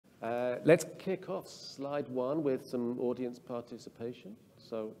Let's kick off slide 1 with some audience participation.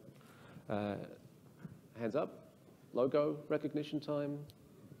 So, hands up, logo recognition time.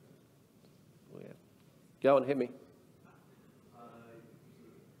 Oh, yeah. Go on, hit me.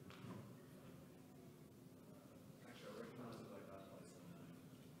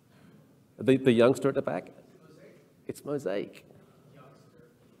 The youngster at the back? It's Mosaic.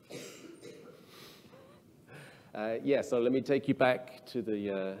 Yeah, so let me take you back to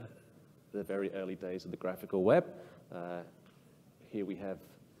the very early days of the graphical web. Here we have,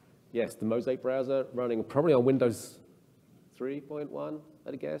 yes, the Mosaic browser running probably on Windows 3.1,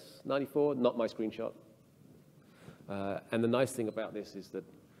 I'd guess, 94, not my screenshot. And the nice thing about this is that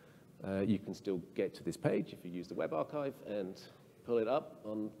you can still get to this page if you use the web archive and pull it up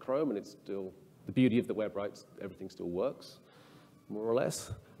on Chrome, and it's still, the beauty of the web, right, everything still works, more or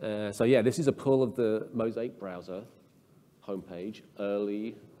less. So yeah, this is a pull of the Mosaic browser homepage,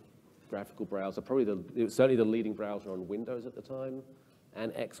 early graphical browser, probably it was certainly the leading browser on Windows at the time,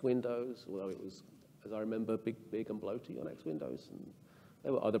 and X Windows, although it was, as I remember, big and bloaty on X Windows, and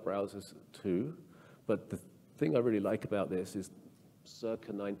there were other browsers too. But the thing I really like about this is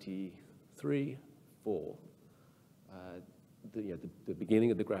circa 93, 4. The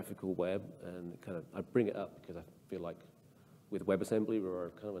beginning of the graphical web, and kind of, I bring it up because I feel like with WebAssembly we're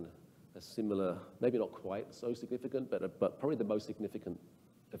kind of in a similar, maybe not quite so significant, but probably the most significant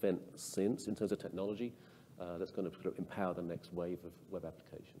event since in terms of technology that's going to sort of empower the next wave of web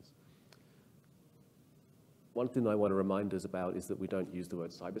applications. One thing I want to remind us about is that we don't use the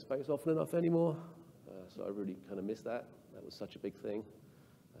word cyberspace often enough anymore, so I really kind of miss that. That was such a big thing.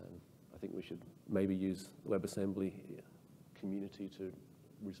 I think we should maybe use the WebAssembly community to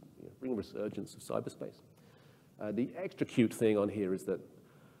bring a resurgence of cyberspace. The extra cute thing on here is that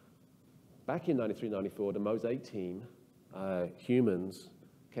back in 93, 94, the Mosaic team, humans,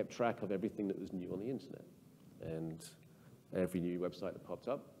 kept track of everything that was new on the internet. And every new website that popped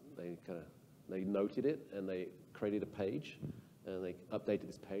up, they noted it, and they created a page, and they updated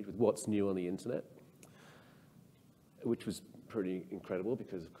this page with what's new on the internet, which was pretty incredible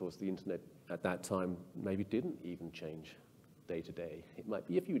because, of course, the internet at that time maybe didn't even change day to day. It might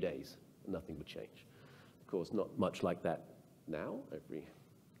be a few days, and nothing would change. Of course, not much like that now. Every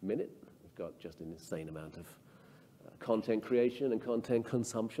minute, we've got just an insane amount of content creation and content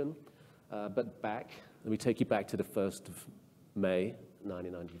consumption. But back, let me take you back to the 1st of May,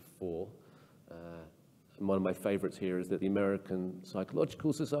 1994. And one of my favorites here is that the American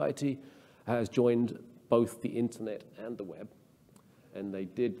Psychological Society has joined both the internet and the web. And they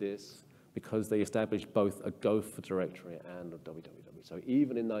did this because they established both a Gopher directory and a www. So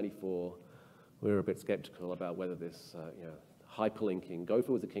even in 94, we were a bit skeptical about whether this, hyperlinking,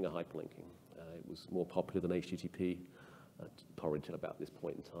 Gopher was the king of hyperlinking. It was more popular than HTTP, probably until about this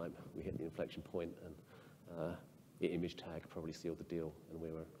point in time. We hit the inflection point, and the image tag probably sealed the deal, and we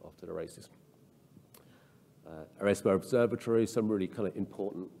were off to the races. Arespo Observatory, some really kind of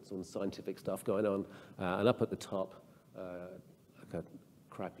important sort of scientific stuff going on. And up at the top, like a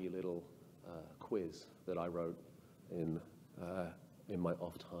crappy little quiz that I wrote in my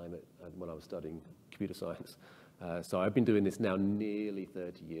off time when I was studying computer science. So I've been doing this now nearly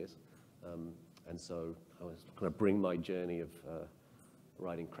 30 years. And so I was going to bring my journey of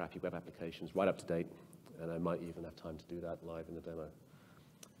writing crappy web applications right up to date. And I might even have time to do that live in the demo.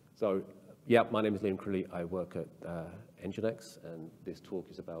 So, yeah, my name is Liam Crilly. I work at NGINX, and this talk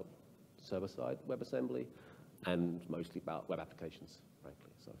is about server-side WebAssembly and mostly about web applications,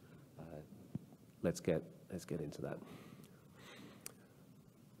 frankly. So let's get into that.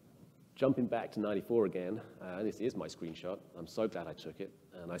 Jumping back to 94 again, this is my screenshot. I'm so glad I took it,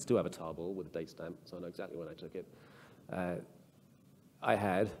 and I still have a tarball with a date stamp, so I know exactly when I took it. I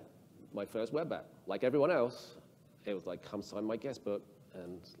had my first web app. Like everyone else, it was like, come sign my guest book.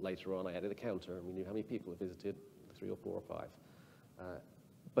 And later on, I added a counter, and we knew how many people had visited, 3 or 4 or 5.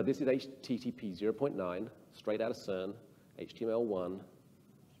 But this is HTTP 0.9, straight out of CERN, HTML1,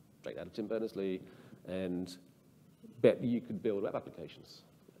 straight out of Tim Berners-Lee, and bet you could build web applications.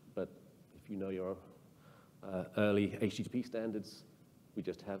 But if you know your early HTTP standards, we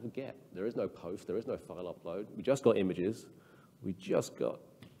just have a GET. There is no post, there is no file upload. We just got images. We just got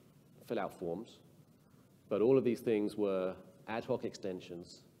fill-out forms. But all of these things were ad hoc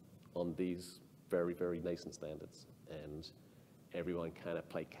extensions on these very, very nascent standards, and everyone kind of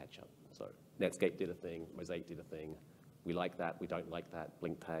played catch-up. So Netscape did a thing, Mosaic did a thing. We like that, we don't like that,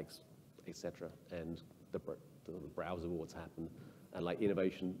 blink tags, etc. And the browser wars happened, and like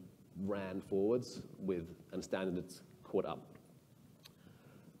innovation ran forwards and standards caught up.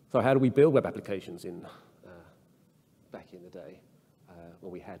 So how do we build web applications back in the day?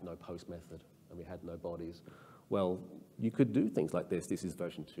 when we had no post method and we had no bodies. Well, you could do things like this. This is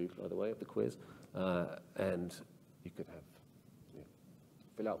version 2, by the way, of the quiz. And you could have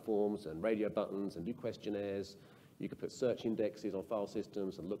fill out forms and radio buttons and do questionnaires. You could put search indexes on file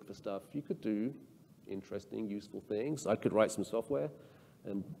systems and look for stuff. You could do interesting, useful things. I could write some software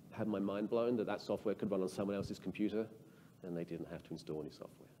and have my mind blown that that software could run on someone else's computer and they didn't have to install any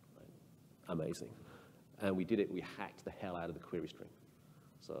software. Right? Amazing. And we did it, we hacked the hell out of the query string.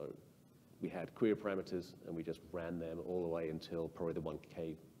 So we had query parameters and we just ran them all the way until probably the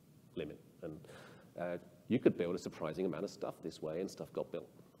 1K limit. And you could build a surprising amount of stuff this way and stuff got built.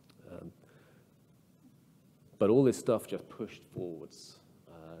 But all this stuff just pushed forwards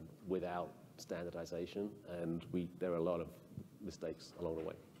without standardization, and there are a lot of mistakes along the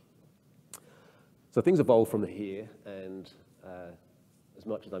way. So things evolved from here, and as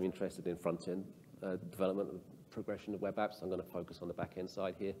much as I'm interested in front-end development and progression of web apps, I'm going to focus on the back-end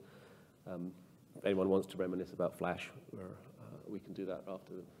side here. If anyone wants to reminisce about Flash, we can do that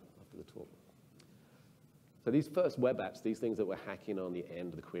after the talk. So these first web apps, these things that were hacking on the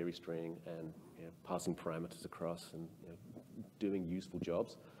end of the query string and passing parameters across and doing useful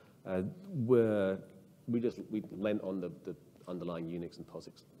jobs, we lent on the underlying Unix and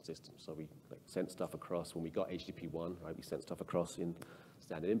POSIX systems. So we sent stuff across when we got HTTP1, right? We sent stuff across in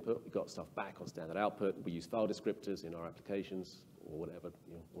standard input. We got stuff back on standard output. We used file descriptors in our applications or whatever,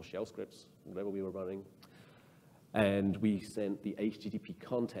 or shell scripts, whatever we were running. And we sent the HTTP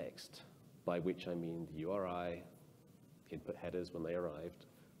context, by which I mean the URI, input headers when they arrived,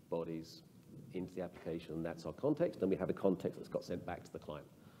 bodies into the application. That's our context. And we have a context that's got sent back to the client.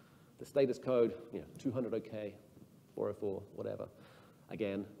 The status code, 200 OK, 404, whatever.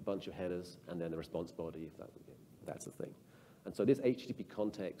 Again, a bunch of headers, and then the response body, if that's the thing. And so this HTTP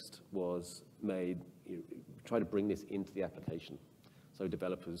context was made, try to bring this into the application. So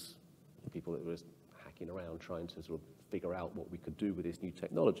developers, people that were hacking around trying to sort of figure out what we could do with this new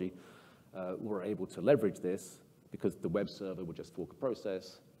technology, were able to leverage this because the web server would just fork a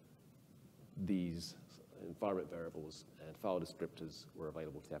process. These environment variables and file descriptors were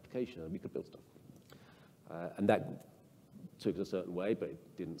available to the application, and we could build stuff. And that took us a certain way, but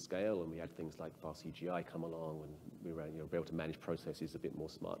it didn't scale, and we had things like WASI CGI come along, and we were able to manage processes a bit more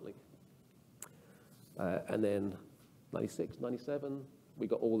smartly. And then 96, 97, we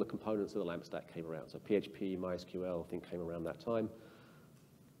got all the components of the LAMP stack came around. So PHP, MySQL, I think came around that time.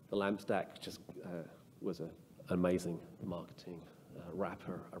 The LAMP stack just was an amazing marketing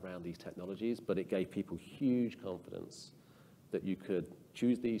wrapper around these technologies, but it gave people huge confidence that you could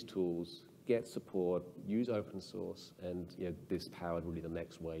choose these tools, get support, use open source, and this powered really the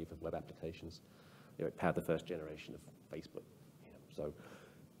next wave of web applications. It powered the first generation of Facebook. So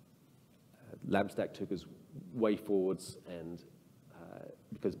LAMP stack took us way forwards, and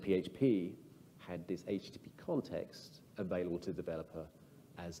because PHP had this HTTP context available to the developer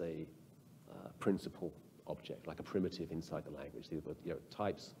as a principal object, like a primitive inside the language. These were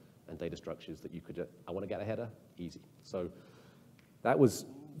types and data structures that you could, I want to get a header, easy. So that was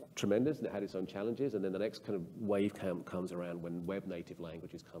tremendous, and it had its own challenges. And then the next kind of wave comes around when web native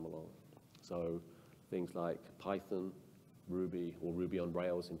languages come along. So things like Python, Ruby, or Ruby on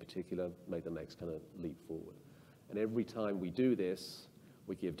Rails in particular, made the next kind of leap forward. And every time we do this,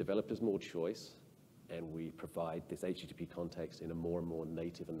 we give developers more choice, and we provide this HTTP context in a more and more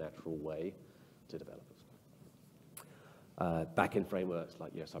native and natural way to developers. Backend frameworks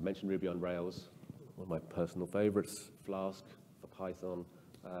like, yes, I mentioned Ruby on Rails, one of my personal favorites, Flask for Python,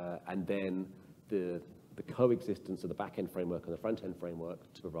 and then the coexistence of the backend framework and the front-end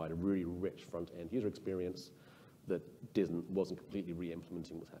framework to provide a really rich front-end user experience that wasn't completely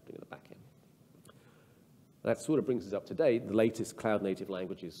re-implementing what's happening in the backend. That sort of brings us up to date. The latest cloud-native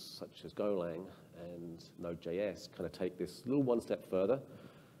languages such as Golang and Node.js kind of take this little one step further,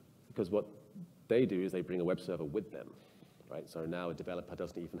 because what they do is they bring a web server with them, right? So now a developer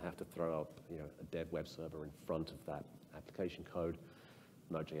doesn't even have to throw up a dev web server in front of that application code.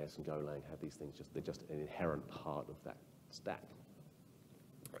 Node.js and Golang have these things, they're just an inherent part of that stack.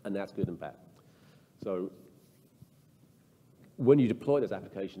 And that's good and bad. So when you deploy those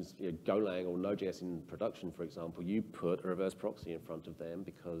applications, Golang or Node.js in production, for example, you put a reverse proxy in front of them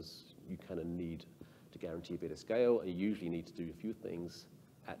because you kind of need to guarantee a bit of scale, and you usually need to do a few things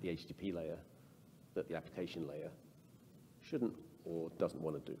at the HTTP layer that the application layer shouldn't or doesn't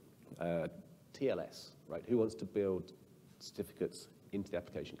want to do. TLS, right? Who wants to build certificates into the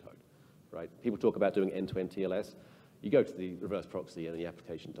application code, right? People talk about doing end-to-end TLS. You go to the reverse proxy, and the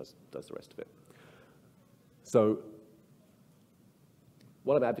application does the rest of it. So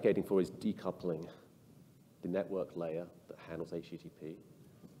what I'm advocating for is decoupling the network layer that handles HTTP,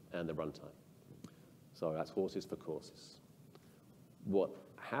 and the runtime. So that's horses for courses. What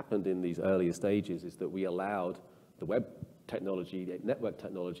happened in these earlier stages is that we allowed the web technology, the network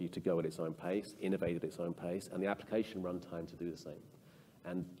technology to go at its own pace, innovate at its own pace, and the application runtime to do the same.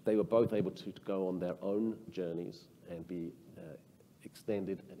 And they were both able to go on their own journeys and be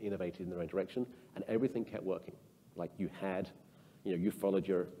extended and innovated in their own direction, and everything kept working. Like you had, you followed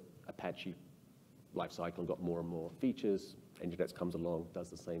your Apache lifecycle and got more and more features. NGINX comes along, does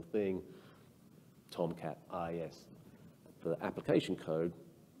the same thing. Tomcat, IIS. The application code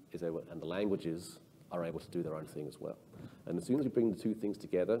is able, and the languages are able to do their own thing as well. And as soon as we bring the two things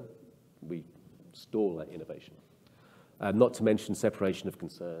together, we stall that innovation. Not to mention separation of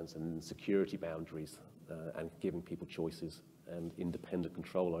concerns and security boundaries and giving people choices and independent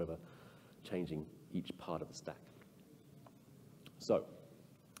control over changing each part of the stack. So, I'll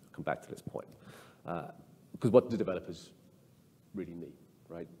come back to this point. Because what do developers really need,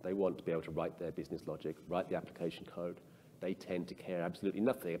 right? They want to be able to write their business logic, write the application code. They tend to care absolutely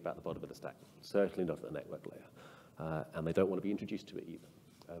nothing about the bottom of the stack, certainly not at the network layer. And they don't want to be introduced to it either.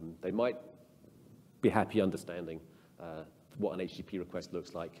 They might be happy understanding what an HTTP request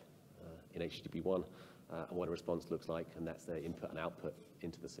looks like in HTTP 1 and what a response looks like, and that's their input and output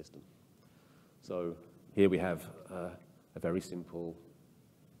into the system. So here we have a very simple,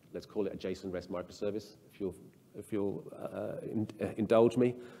 let's call it a JSON REST microservice, if you'll indulge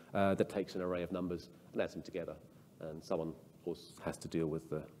me, that takes an array of numbers and adds them together. And someone, of course, has to deal with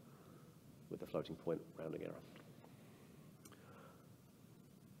the floating point rounding error.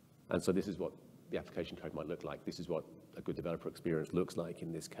 And so this is what the application code might look like. This is what a good developer experience looks like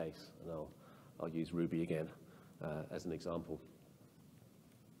in this case. And I'll use Ruby again as an example.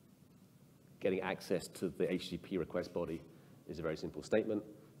 Getting access to the HTTP request body is a very simple statement.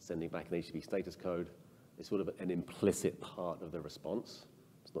 Sending back an HTTP status code is sort of an implicit part of the response.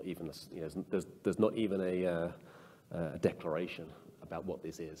 It's not even there's not even a declaration about what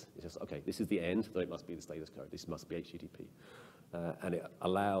this is. It's just, okay, this is the end, so it must be the status code. This must be HTTP. And it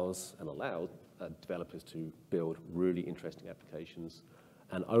allows developers to build really interesting applications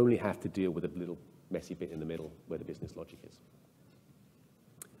and only have to deal with a little messy bit in the middle where the business logic is.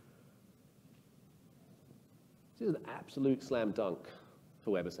 This is an absolute slam dunk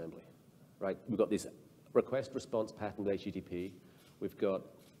for WebAssembly, right? We've got this request response pattern with HTTP. We've got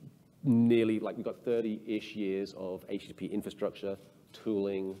we've got 30-ish years of HTTP infrastructure,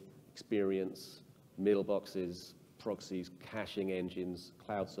 tooling, experience, middle boxes, proxies, caching engines,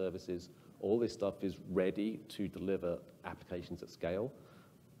 cloud services. All this stuff is ready to deliver applications at scale,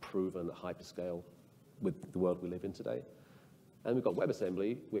 proven at hyperscale with the world we live in today. And we've got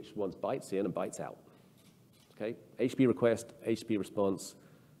WebAssembly, which wants bytes in and bytes out. Okay, HTTP request, HTTP response.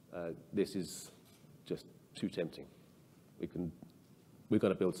 This is just too tempting. We're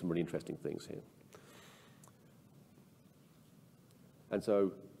going to build some really interesting things here. And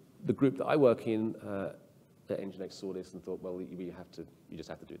so the group that I work in at NGINX saw this and thought, well, you just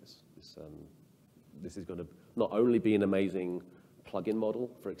have to do this. This is going to not only be an amazing plugin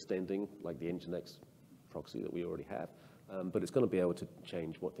model for extending like the NGINX proxy that we already have, but it's going to be able to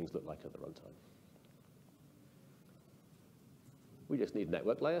change what things look like at the runtime. We just need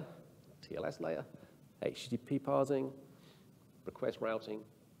network layer, TLS layer, HTTP parsing, request routing,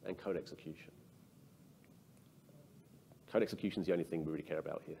 and code execution. Code execution is the only thing we really care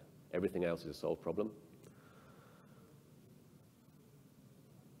about here. Everything else is a solved problem.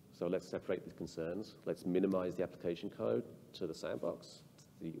 So let's separate the concerns. Let's minimize the application code to the sandbox,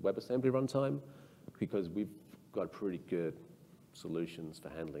 the WebAssembly runtime, because we've got pretty good solutions for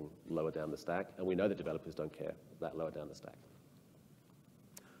handling lower down the stack, and we know that developers don't care that lower down the stack.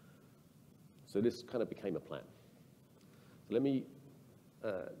 So this kind of became a plan. So let me,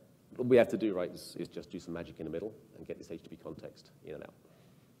 what we have to do, right, is just do some magic in the middle and get this HTTP context in and out.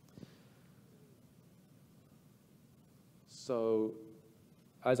 So,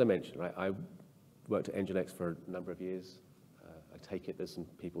 as I mentioned, right, I worked at NGINX for a number of years. I take it there's some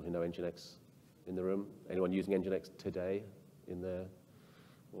people who know NGINX in the room. Anyone using NGINX today in their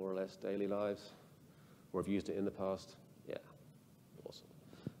more or less daily lives? Or have used it in the past? Yeah,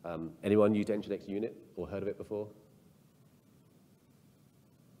 awesome. Anyone used NGINX Unit or heard of it before?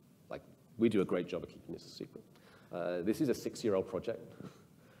 Like, we do a great job of keeping this a secret. This is a 6-year-old project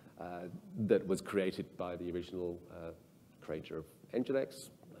that was created by the original creator of NGINX.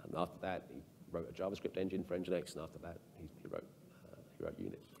 And after that, he wrote a JavaScript engine for NGINX, and after that, he wrote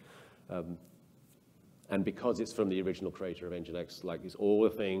Unit. And because it's from the original creator of NGINX, like it's all the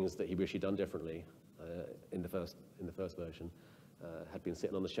things that he wished he'd done differently in the first version, had been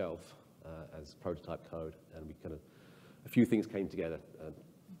sitting on the shelf as prototype code, and a few things came together for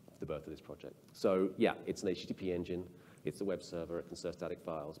the birth of this project. So yeah, it's an HTTP engine, it's a web server, it can serve static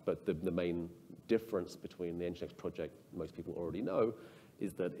files, but the main difference between the NGINX project, most people already know,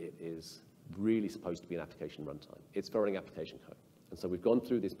 is that it is really supposed to be an application runtime. It's for running application code. And so we've gone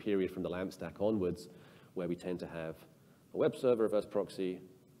through this period from the LAMP stack onwards where we tend to have a web server, reverse proxy,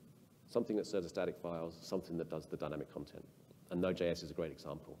 something that serves the static files, something that does the dynamic content. And Node.js is a great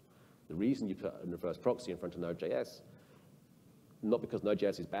example. The reason you put a reverse proxy in front of Node.js, not because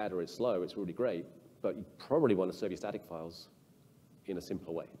Node.js is bad or it's slow, it's really great, but you probably want to serve your static files in a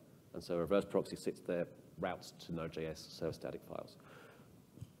simpler way. And so a reverse proxy sits there, routes to Node.js, serves static files.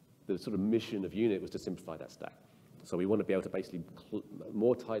 The sort of mission of Unit was to simplify that stack. So we want to be able to basically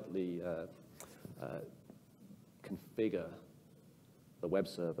more tightly configure the web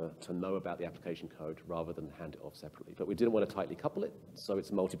server to know about the application code rather than hand it off separately. But we didn't want to tightly couple it, so it's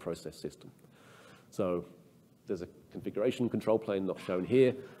a multi-process system. So there's a configuration control plane not shown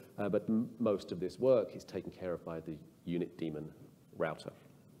here, but most of this work is taken care of by the Unit daemon router.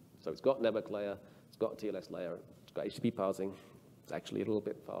 So it's got network layer, it's got a TLS layer, it's got HTTP parsing. It's actually a little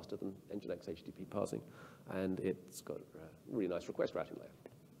bit faster than NGINX HTTP parsing, and it's got a really nice request routing layer.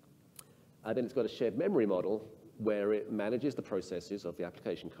 And then it's got a shared memory model where it manages the processes of the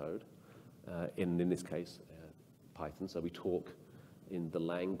application code, in this case, Python. So we talk in the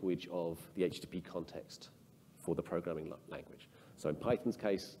language of the HTTP context for the programming language. So in Python's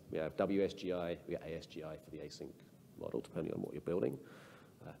case, we have WSGI, we have ASGI for the async model, depending on what you're building.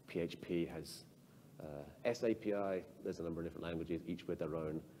 PHP has SAPI, there's a number of different languages, each with their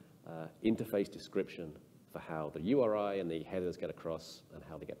own interface description for how the URI and the headers get across and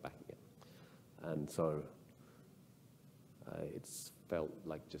how they get back again. And so it's felt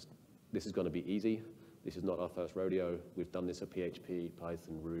like this is going to be easy. This is not our first rodeo. We've done this at PHP,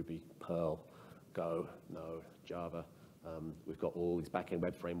 Python, Ruby, Perl, Go, Node, Java. We've got all these back-end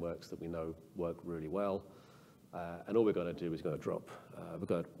web frameworks that we know work really well. And all we're going to do is going to drop, we're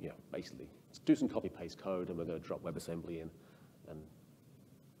going to basically do some copy-paste code, and we're going to drop WebAssembly in, and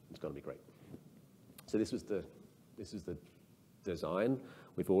it's going to be great. So this is the design.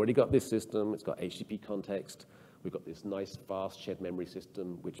 We've already got this system. It's got HTTP context. We've got this nice, fast shared memory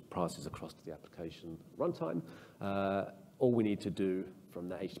system, which passes across to the application runtime. All we need to do from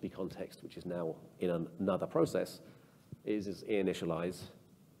that HTTP context, which is now in another process, is initialize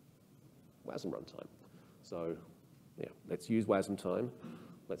Wasm runtime. So let's use Wasmtime.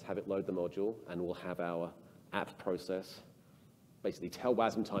 Let's have it load the module, and we'll have our app process basically tell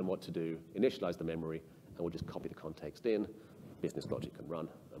Wasmtime what to do, initialize the memory, and we'll just copy the context in. Business logic can run,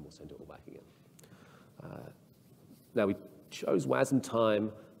 and we'll send it all back again. Now, we chose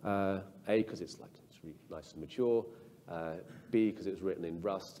Wasmtime, A, because it's really nice and mature, B, because it was written in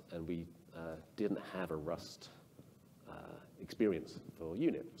Rust, and we didn't have a Rust experience for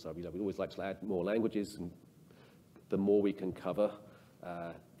Unit. So we always like to add more languages, and the more we can cover,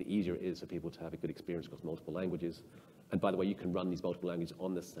 the easier it is for people to have a good experience across multiple languages. And by the way, you can run these multiple languages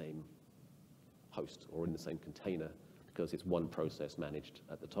on the same host or in the same container because it's one process managed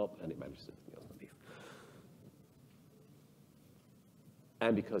at the top and it manages everything else underneath.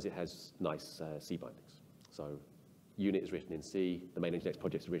 And because it has nice C bindings. So Unit is written in C, the main NGINX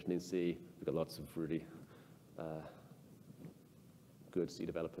project is written in C. We've got lots of really good C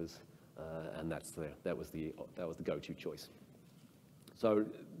developers, and that was the go-to choice. So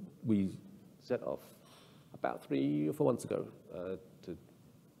we set off about 3 or 4 months ago to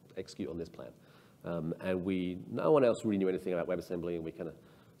execute on this plan. And no one else really knew anything about WebAssembly, and we kind of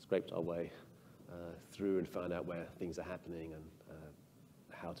scraped our way through and found out where things are happening and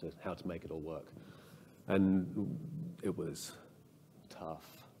how to make it all work. And it was tough.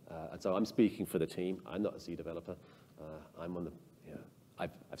 And so I'm speaking for the team. I'm not a C developer. I'm on the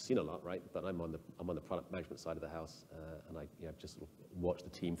I've seen a lot, right? But I'm on the product management side of the house, and I just sort of watched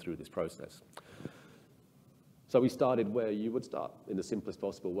the team through this process. So we started where you would start, in the simplest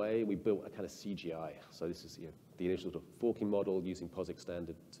possible way. We built a kind of CGI. So this is the initial sort of forking model using POSIX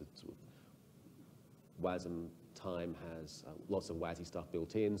standard to sort of Wasmtime has lots of WASI stuff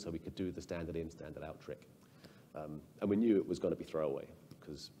built in, so we could do the standard in, standard out trick. And we knew it was going to be throwaway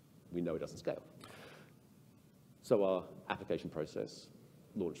because we know it doesn't scale. So our application process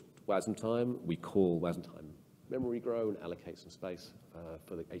launched Wasmtime. We call Wasmtime memory grow and allocate some space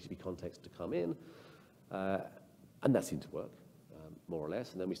for the HTTP context to come in. And that seemed to work, more or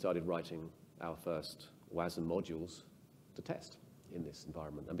less. And then we started writing our first Wasm modules to test in this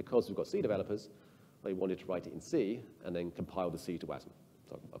environment. And because we've got C developers, they wanted to write it in C and then compile the C to Wasm.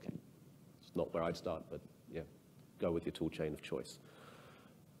 So, okay, it's not where I'd start, but go with your tool chain of choice.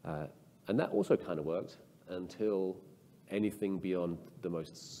 And that also kind of worked until anything beyond the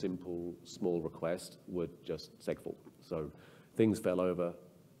most simple, small request would just segfault. So things fell over.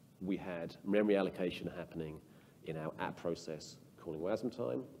 We had memory allocation happening in our app process calling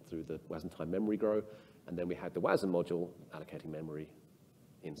Wasmtime through the Wasmtime memory grow. And then we had the Wasm module allocating memory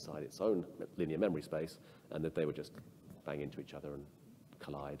inside its own linear memory space, and that they would just bang into each other and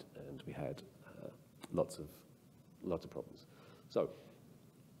collide, and we had lots of problems. So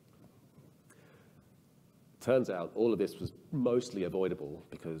turns out all of this was mostly avoidable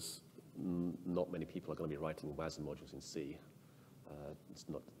because not many people are going to be writing Wasm modules in C. It's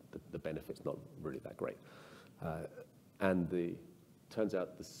not the benefit's not really that great, and turns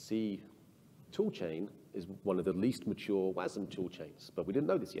out the C toolchain is one of the least mature Wasm toolchains, but we didn't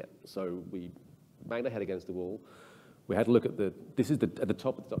know this yet. So we banged our head against the wall. We had to look at this is at the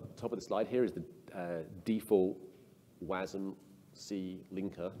top of the slide here is the default Wasm C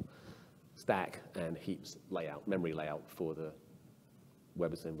linker stack and heaps layout, memory layout for the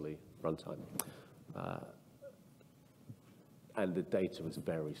WebAssembly runtime. And the data was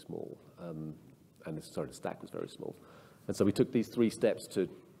very small, the stack was very small. And so we took these 3 steps to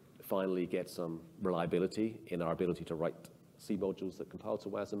finally get some reliability in our ability to write C modules that compile to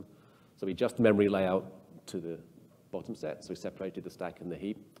Wasm. So we adjusted memory layout to the bottom set, so we separated the stack and the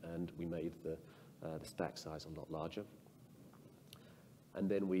heap, and we made the stack size a lot larger. And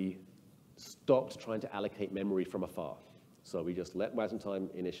then we stopped trying to allocate memory from afar. So we just let Wasmtime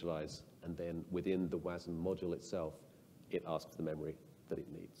initialize, and then within the Wasm module itself, it asks the memory that it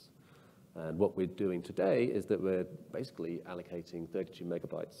needs. And what we're doing today is that we're basically allocating 32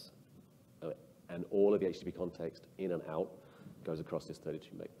 megabytes, and all of the HTTP context in and out goes across this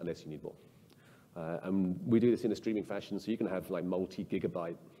 32 meg, unless you need more. And we do this in a streaming fashion, so you can have like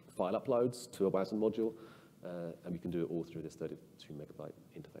multi-gigabyte file uploads to a Wasm module, and we can do it all through this 32 megabyte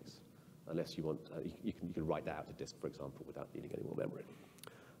interface. Unless you want, you can write that out to disk, for example, without needing any more memory.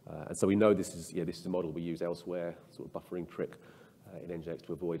 And so we know this is a model we use elsewhere, sort of buffering trick in NGINX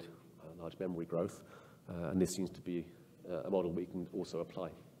to avoid large memory growth, and this seems to be a model we can also apply.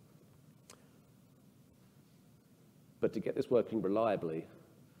 But to get this working reliably,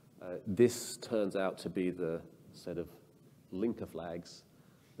 this turns out to be the set of linker flags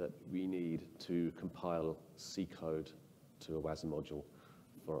that we need to compile C code to a Wasm module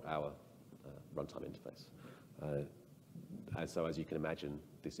for our runtime interface. And so as you can imagine,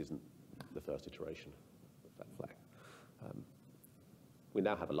 this isn't the first iteration of that flag. We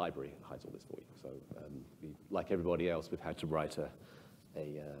now have a library that hides all this for you. So like everybody else, we've had to write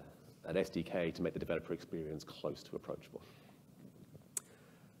an SDK to make the developer experience close to approachable.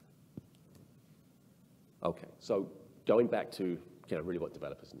 Okay, so going back to really what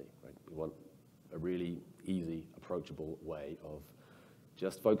developers need, right? We want a really easy, approachable way of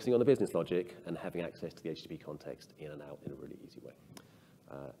just focusing on the business logic and having access to the HTTP context in and out in a really easy way.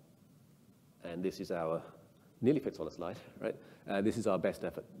 And this is our, nearly fits on a slide, right? This is our best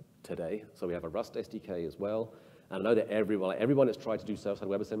effort today. So we have a Rust SDK as well. And I know that everyone that's tried to do server-side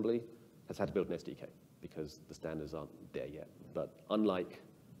WebAssembly has had to build an SDK because the standards aren't there yet. But unlike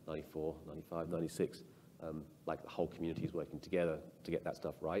 94, 95, 96, like the whole community is working together to get that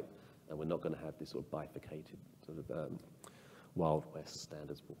stuff right. And we're not going to have this sort of bifurcated sort of Wild West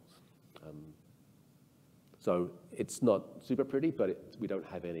standards wars. So it's not super pretty, but we don't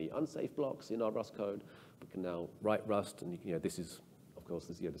have any unsafe blocks in our Rust code. We can now write Rust, and this is, of course,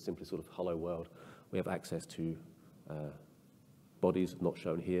 the simplest sort of hello world. We have access to bodies not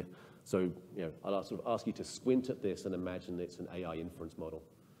shown here. So I'll sort of ask you to squint at this and imagine it's an AI inference model,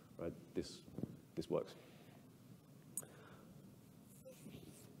 right? This works.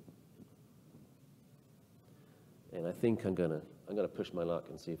 And I think I'm gonna push my luck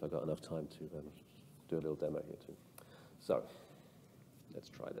and see if I've got enough time to do a little demo here too. So let's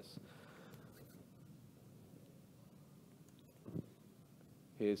try this.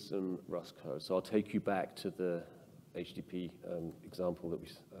 Here's some Rust code. So I'll take you back to the HTTP example that we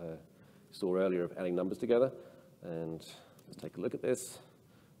saw earlier of adding numbers together. And let's take a look at this.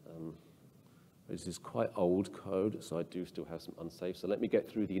 This is quite old code, so I do still have some unsafe. So let me get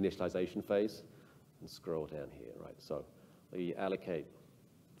through the initialization phase and scroll down here, right? So we allocate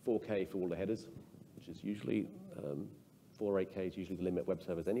 4K for all the headers, which is usually 4K is usually the limit web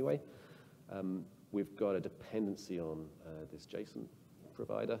servers anyway. We've got a dependency on this JSON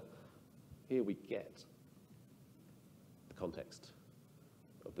provider. Here we get the context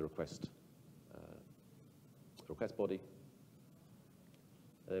of the request body.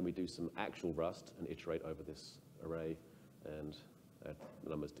 And then we do some actual Rust and iterate over this array and add the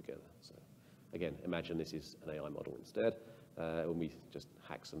numbers together. So again, imagine this is an AI model instead. And we just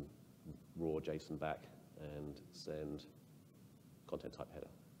hack some raw JSON back and send content type header.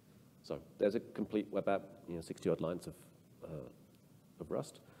 So there's a complete web app, 60-odd lines of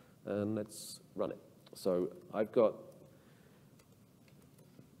Rust, and let's run it. So I've got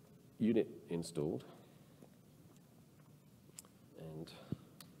Unit installed, and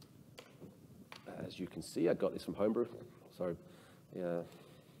as you can see, I got this from Homebrew. So yeah,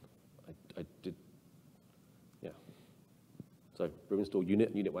 I did, yeah. So brew install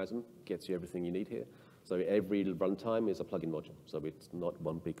Unit Wasm gets you everything you need here. So every runtime is a plugin module, so it's not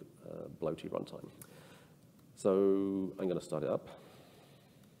one big bloaty runtime. So I'm going to start it up.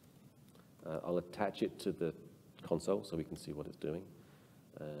 I'll attach it to the console so we can see what it's doing,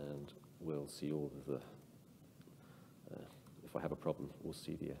 and we'll see all of the, if I have a problem, we'll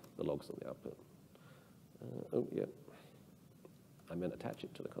see the logs on the output. Oh, yeah, I meant attach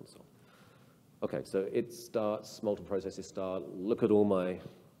it to the console. Okay, so it starts, multiple processes start, look at all my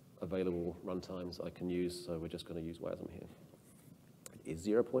available runtimes I can use, so we're just going to use Wasm here. It is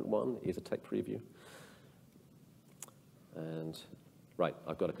 0.1, is a tech preview. And right,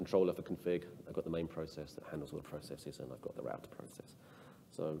 I've got a controller for config, I've got the main process that handles all the processes, and I've got the router process.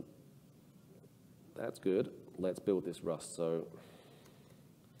 So that's good. Let's build this Rust. So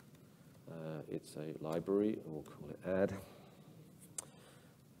it's a library, and we'll call it add.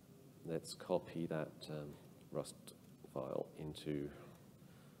 Let's copy that Rust file into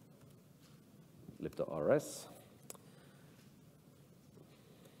lib.rs.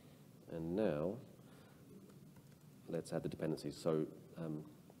 And now, let's add the dependencies. So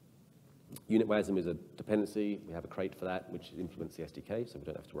Unit Wasm is a dependency. We have a crate for that, which implements the SDK, so we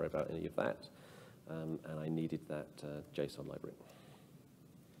don't have to worry about any of that. And I needed that JSON library.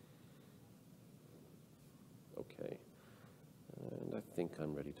 Okay. And I think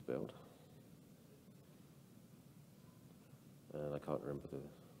I'm ready to build. And I can't remember the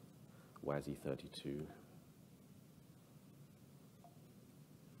WASI 32.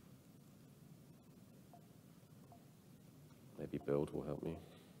 Maybe build will help me.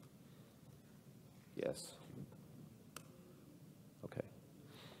 Yes. Okay.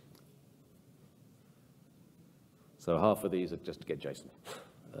 So half of these are just to get JSON.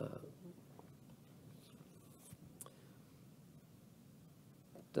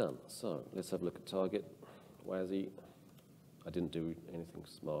 Done. So let's have a look at target. WASI. I didn't do anything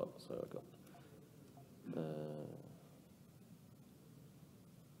smart, so I got.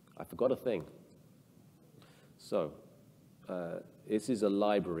 I forgot a thing. So this is a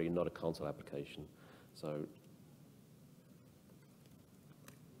library, not a console application. So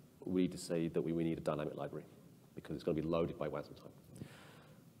we need to say that we need a dynamic library because it's going to be loaded by Wasmtime.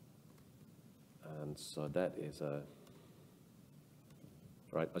 And so that is a.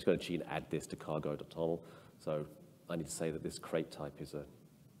 Right, I was going to cheat and add this to cargo.toml. So I need to say that this crate type is a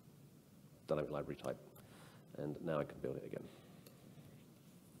dynamic library type. And now I can build it again.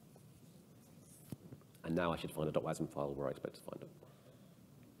 And now I should find a .wasm file where I expect to find it.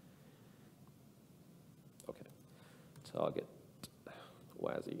 Okay. Target,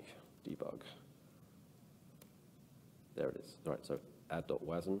 WASI, debug. There it is. All right, so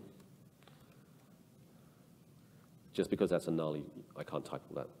add.wasm. Just because that's a null, I can't type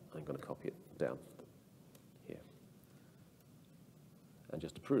all that. I'm going to copy it down here. And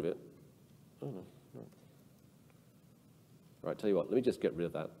just to prove it, oh no, no. Right, tell you what, let me just get rid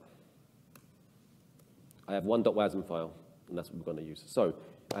of that. I have one .wasm file, and that's what we're going to use. So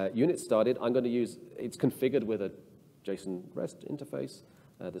unit started, I'm going to use, it's configured with a JSON REST interface,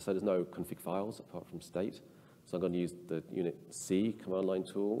 so there's no config files apart from state. So I'm going to use the unit C command line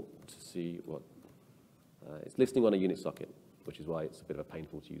tool to see what, it's listening on a unit socket, which is why it's a bit of a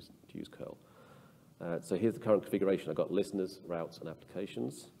painful to use curl. So here's the current configuration. I've got listeners, routes, and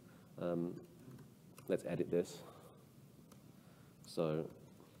applications. Let's edit this. So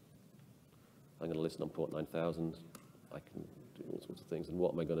I'm going to listen on port 9000. I can do all sorts of things. And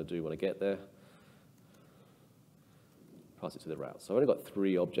what am I going to do when I get there? Pass it to the route. So I've only got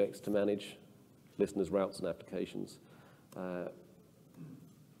 3 objects to manage, listeners, routes, and applications.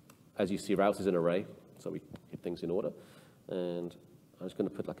 As you see, routes is an array, so we get things in order. And I'm just going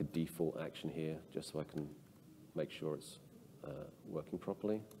to put like a default action here, just so I can make sure it's working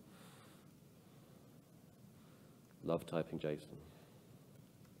properly. Love typing JSON.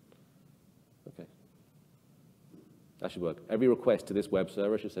 Okay. That should work. Every request to this web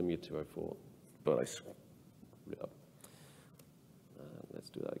server should send me a 204, but I screwed it up. Let's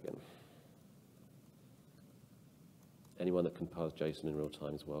do that again. Anyone that can parse JSON in real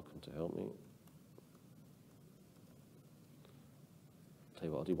time is welcome to help me. Tell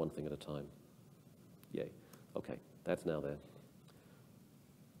you what, I'll do one thing at a time. Yay. Okay, that's now there.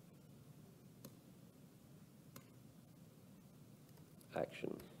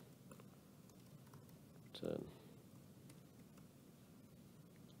 action, return.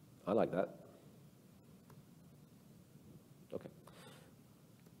 I like that. Okay.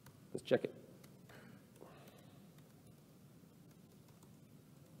 Let's check it.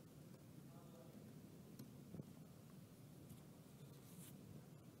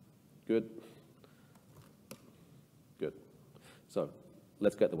 Good. Good. So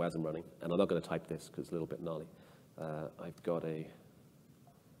let's get the Wasm running. And I'm not going to type this because it's a little bit gnarly. I've got a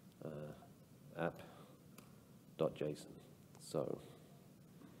app.json. So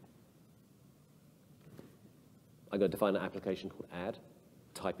I'm going to define an application called add.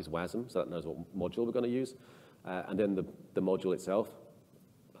 Type is Wasm, so that knows what module we're going to use. And then the module itself,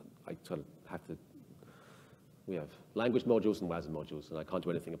 I sort of have to, we have language modules and Wasm modules, and I can't do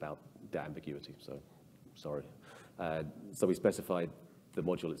anything about the ambiguity, so sorry. So we specified the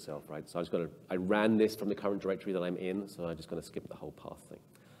module itself, right? So I ran this from the current directory that I'm in, so I'm just going to skip the whole path thing.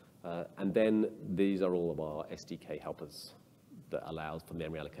 And then these are all of our SDK helpers that allows for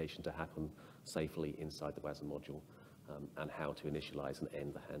memory allocation to happen safely inside the Wasm module, and how to initialize and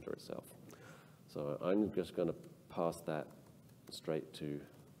end the handler itself. So I'm just going to pass that straight to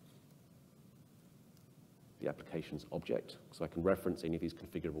the application's object, so I can reference any of these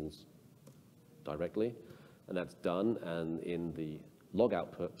configurables directly, and that's done. And in the log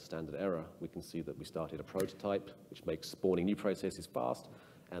output standard error, we can see that we started a prototype, which makes spawning new processes fast,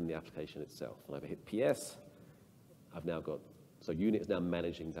 and the application itself. And I've hit PS. I've now got, so Unit is now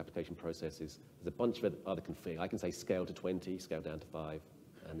managing these application processes. There's a bunch of other config. I can say scale to 20, scale down to 5,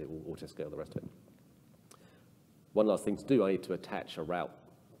 and it will auto-scale the rest of it. One last thing to do, I need to attach a route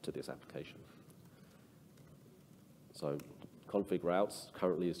to this application. So config routes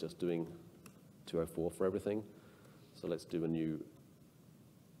currently is just doing 204 for everything. So let's do a new,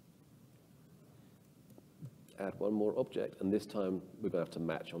 add one more object, and this time we're going to have to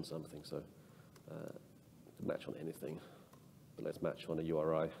match on something. So match on anything, but let's match on a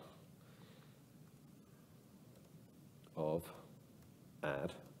URI of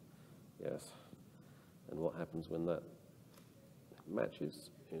add, yes. And what happens when that matches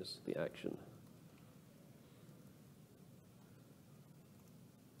is the action.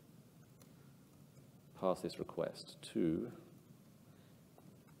 Pass this request to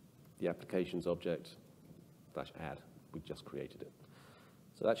the application's object /add. We just created it.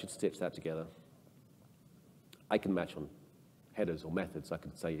 So that should stitch that together. I can match on headers or methods. I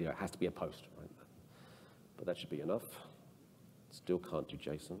could say, you know, it has to be a post, right? But that should be enough. Still can't do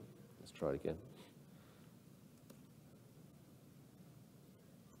JSON. Let's try it again.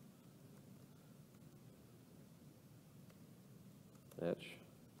 Match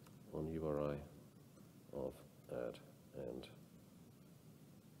on URI of add and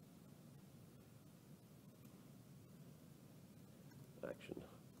action.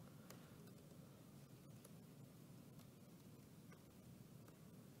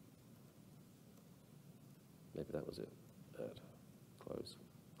 Maybe that was it. Add, close,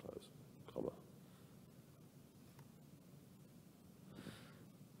 comma.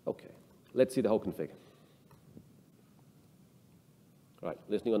 Okay, let's see the whole config. Right,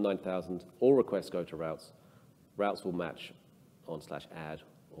 listening on 9,000, all requests go to routes. Routes will match on /add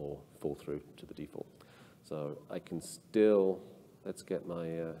or fall through to the default. So I can still, let's get my,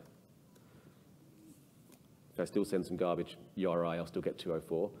 if I still send some garbage URI, I'll still get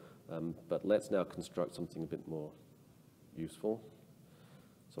 204. But let's now construct something a bit more useful.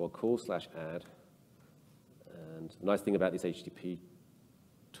 So I'll call /add. And the nice thing about this HTTP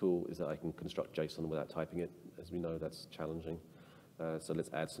tool is that I can construct JSON without typing it. As we know, that's challenging. So let's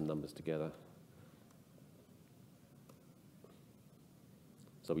add some numbers together.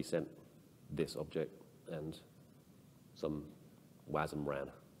 So we sent this object and some Wasm ran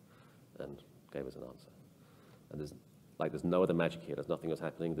and gave us an answer. And there's no other magic here. There's nothing else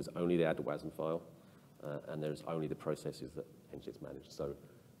happening. There's only the add to Wasm file, and there's only the processes that NGINX managed. So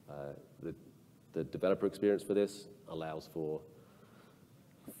the developer experience for this allows for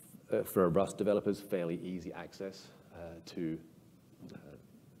Rust developers fairly easy access to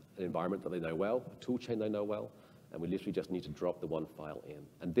an environment that they know well, a tool chain they know well, and we literally just need to drop the one file in.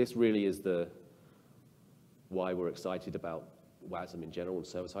 And this really is why we're excited about Wasm in general and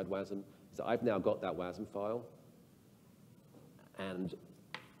server-side Wasm, is that I've now got that Wasm file, and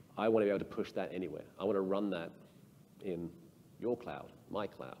I want to be able to push that anywhere. I want to run that in your cloud, my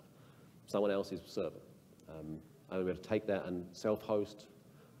cloud, someone else's server. I'm able to take that and self-host,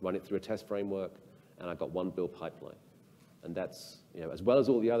 run it through a test framework, and I've got one build pipeline. And that's, you know, as well as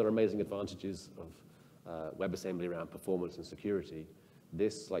all the other amazing advantages of WebAssembly around performance and security,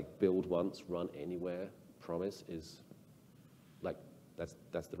 this like build once, run anywhere promise is like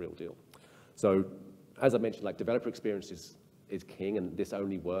That's the real deal. So as I mentioned, like developer experience is king, and this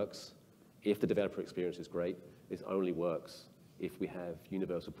only works if the developer experience is great. This only works if we have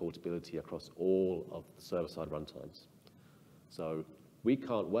universal portability across all of the server-side runtimes. So we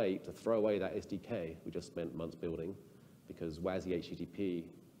can't wait to throw away that SDK we just spent months building, because WASI HTTP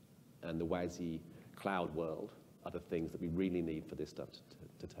and the WASI cloud world are the things that we really need for this stuff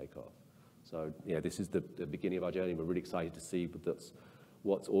to take off. So yeah, this is the beginning of our journey. We're really excited to see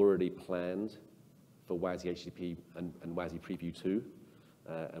what's already planned for WASI HTTP and WASI Preview 2,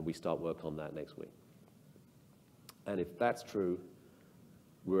 and we start work on that next week. And if that's true,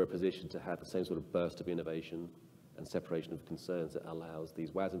 we're in a position to have the same sort of burst of innovation and separation of concerns that allows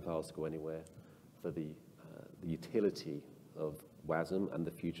these Wasm files to go anywhere for the utility of Wasm and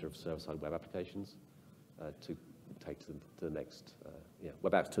the future of server-side web applications to take to the next,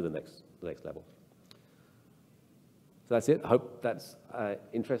 web apps to the next level. So that's it. I hope that's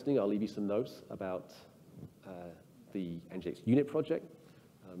interesting. I'll leave you some notes about the NGINX Unit project.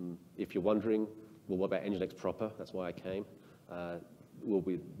 If you're wondering, well, what about NGINX proper? That's why I came.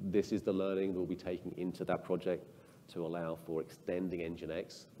 This is the learning we'll be taking into that project to allow for extending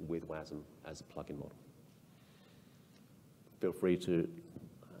NGINX with Wasm as a plugin model. Feel free to,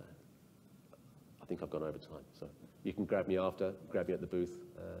 I think I've gone over time, so you can grab me after, grab me at the booth,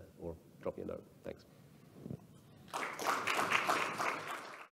 or drop me a note. Thanks.